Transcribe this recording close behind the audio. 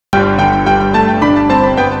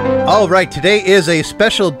All right, today is a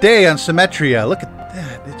special day on Symmetria. Look at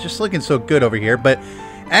that. It's just looking so good over here. But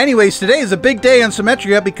anyways, today is a big day on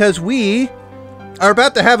Symmetria because we are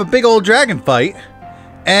about to have a big old dragon fight.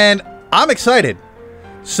 And I'm excited.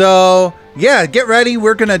 So, yeah, get ready.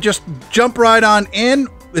 We're going to just jump right on in.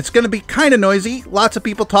 It's going to be kind of noisy. Lots of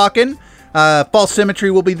people talking. False Symmetry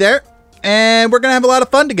will be there. And we're going to have a lot of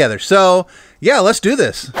fun together. So, yeah, let's do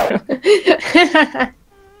this.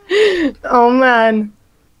 Oh, man.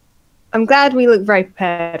 I'm glad we look very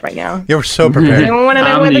prepared right now. Yeah, we're so prepared. I want to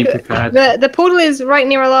know where the portal is right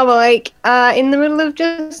near a lava lake, in the middle of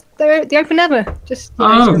just the open nether. Just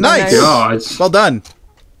oh, nice! God. Well done.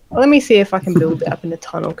 Well, let me see if I can build it up in the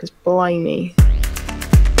tunnel, because blimey.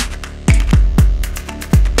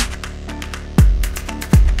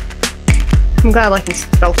 I'm glad I can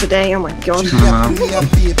spell today. Oh my god.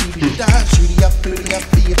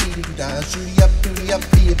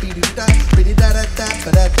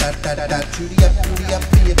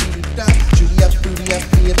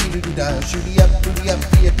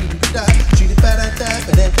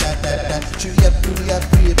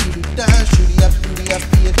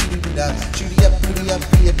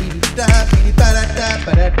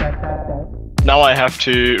 Now I have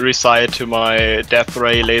to recite to my death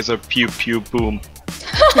ray laser pew pew boom.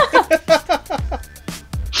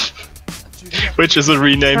 Which is a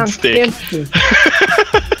renamed stick.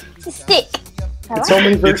 It's a stick. It's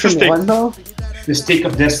only version 1 though? The stick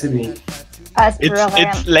of destiny.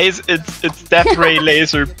 It's death ray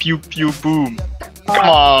laser pew pew boom. Come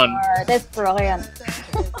on. That's brilliant.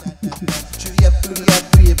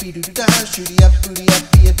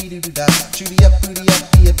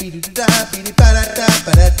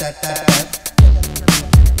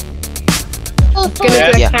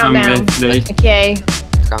 Gonna do a countdown. Okay.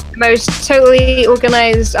 Most totally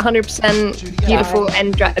organized, 100% beautiful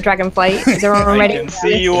end dragon fight. Is everyone ready? I can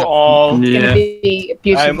see you all. It's gonna be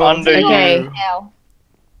beautiful. I'm under you.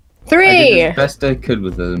 3. I did the best I could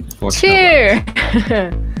with it, 2.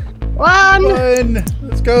 1.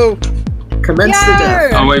 Let's go. Commence the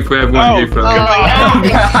death. I'll wait for everyone to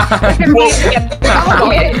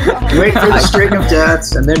Wait for the string of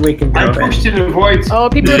deaths, and then we can go. I pushed to the void. Oh,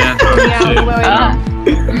 people are coming out.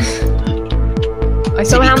 I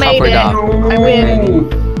somehow made it. I win.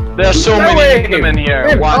 There's so many of them in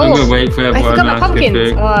here. Wow. I'm gonna wait for everyone. I forgot my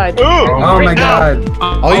pumpkins. Oh my god.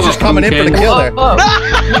 Oh, he's just coming in for the kill there.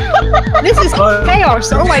 This is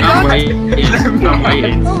chaos. Oh my god. I'm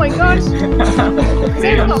waiting. Oh my gosh. Is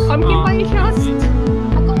there not a pumpkin by any chance?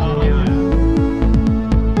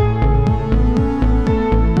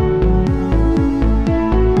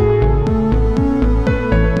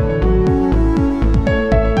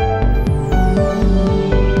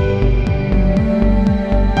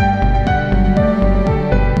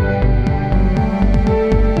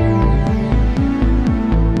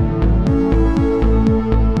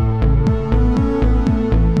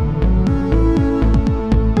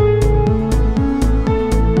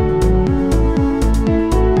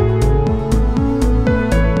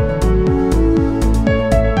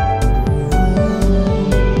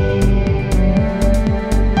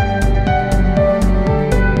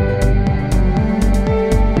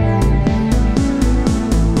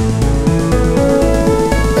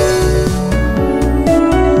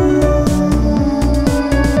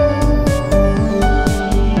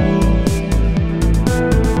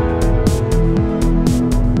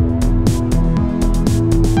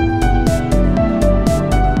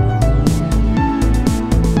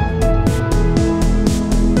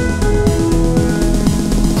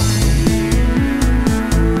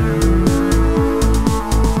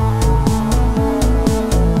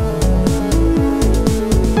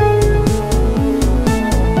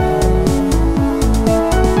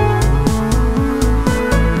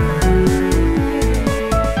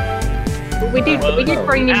 We did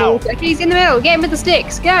bring him all. Okay, he's in the middle. Get him with the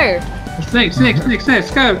sticks. Go. Sticks,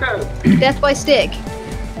 go. Death by stick.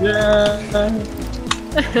 Yeah.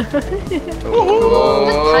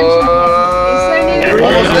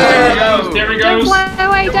 There we go. Don't fly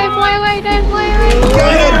away. Don't fly away. Don't fly away.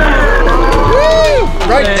 Woo!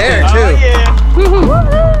 Right there too.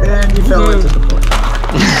 And you fell into the point.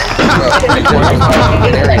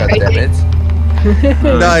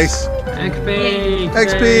 Nice. XP.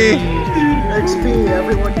 XP,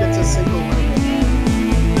 everyone gets a single one.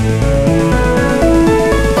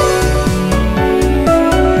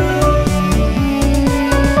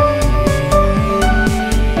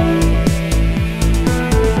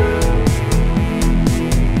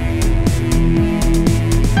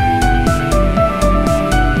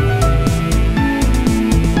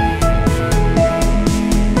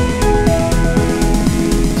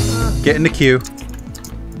 Get in the queue.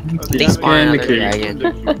 They spawn in the another queue. dragon.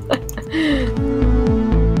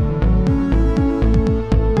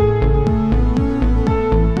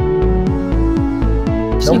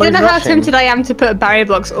 You don't know how tempted I am to put barrier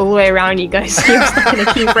blocks all the way around you guys. So you're stuck in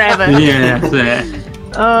a queue forever. Yeah, that's it.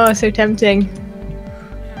 Oh, so tempting.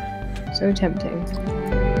 So tempting.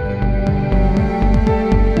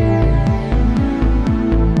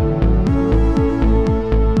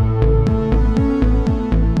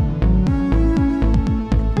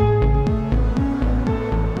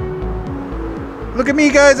 Look at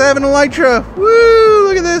me, guys. I have an Elytra. Woo!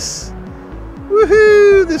 Look at this.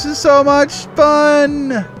 Woohoo! This is so much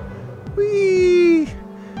fun. Whee!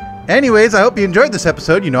 Anyways, I hope you enjoyed this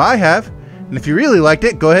episode. You know I have. And if you really liked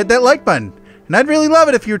it, go ahead that like button. And I'd really love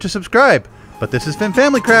it if you were to subscribe. But this has been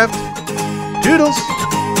Family Craft. Toodles!